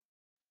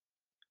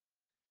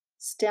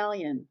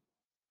Stallion.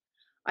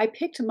 I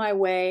picked my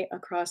way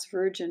across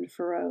virgin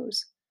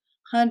furrows,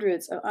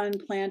 hundreds of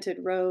unplanted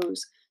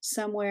rows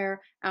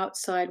somewhere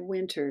outside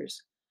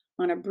winters,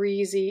 on a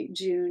breezy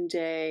June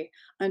day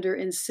under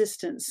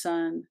insistent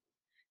sun,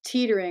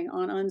 teetering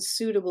on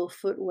unsuitable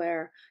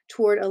footwear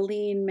toward a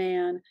lean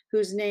man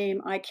whose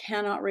name I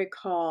cannot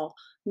recall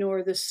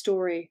nor the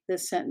story that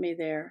sent me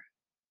there.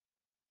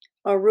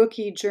 A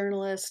rookie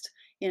journalist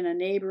in a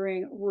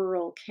neighboring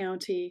rural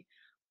county,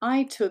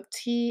 I took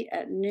tea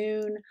at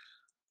noon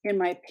in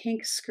my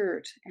pink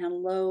skirt and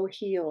low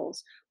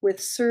heels with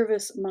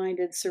service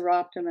minded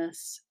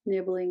seroptimists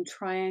nibbling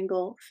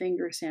triangle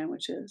finger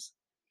sandwiches,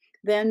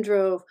 then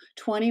drove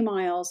 20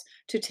 miles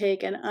to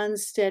take an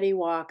unsteady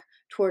walk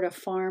toward a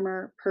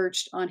farmer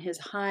perched on his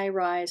high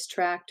rise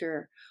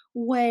tractor.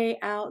 Way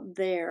out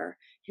there,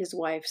 his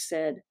wife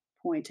said,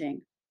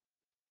 pointing.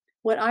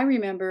 What I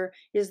remember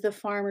is the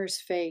farmer's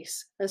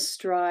face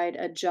astride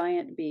a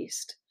giant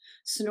beast,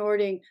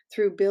 snorting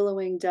through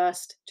billowing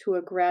dust to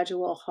a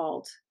gradual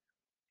halt,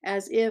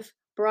 as if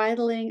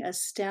bridling a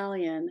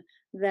stallion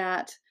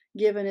that,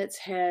 given its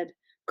head,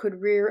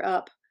 could rear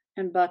up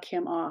and buck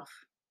him off.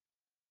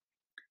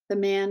 The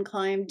man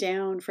climbed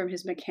down from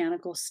his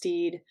mechanical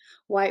steed,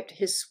 wiped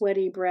his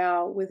sweaty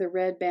brow with a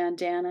red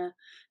bandana,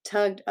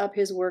 tugged up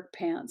his work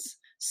pants,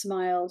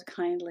 smiled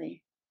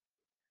kindly.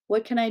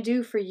 "What can I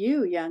do for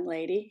you, young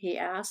lady?" he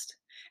asked,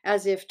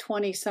 as if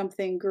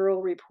 20-something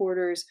girl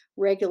reporters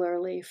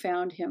regularly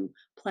found him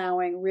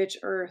plowing rich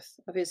earth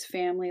of his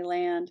family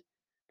land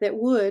that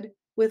would,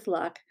 with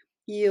luck,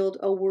 yield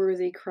a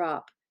worthy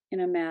crop in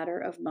a matter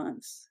of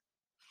months.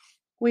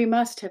 We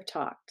must have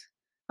talked.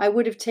 I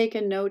would have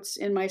taken notes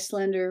in my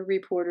slender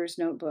reporter's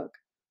notebook.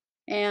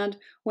 And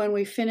when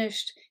we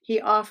finished, he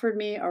offered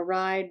me a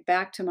ride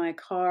back to my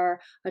car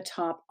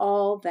atop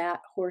all that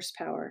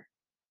horsepower.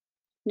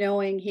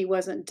 Knowing he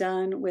wasn't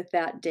done with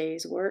that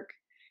day's work,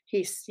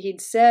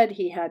 he'd said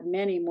he had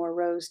many more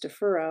rows to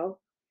furrow,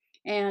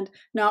 and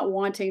not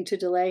wanting to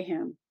delay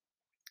him,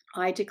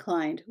 I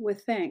declined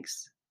with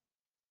thanks.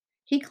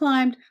 He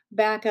climbed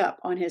back up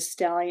on his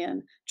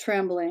stallion,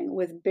 trembling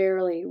with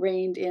barely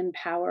reined in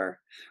power,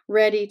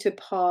 ready to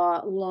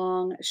paw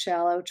long,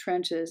 shallow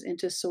trenches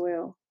into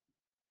soil.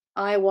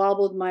 I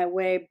wobbled my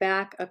way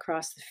back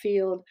across the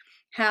field,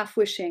 half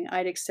wishing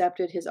I'd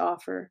accepted his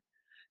offer,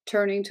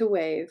 turning to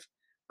wave,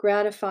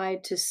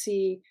 gratified to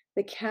see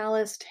the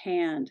calloused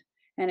hand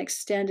and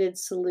extended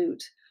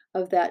salute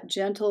of that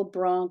gentle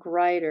bronc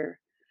rider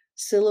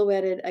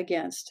silhouetted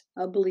against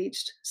a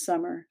bleached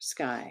summer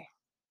sky.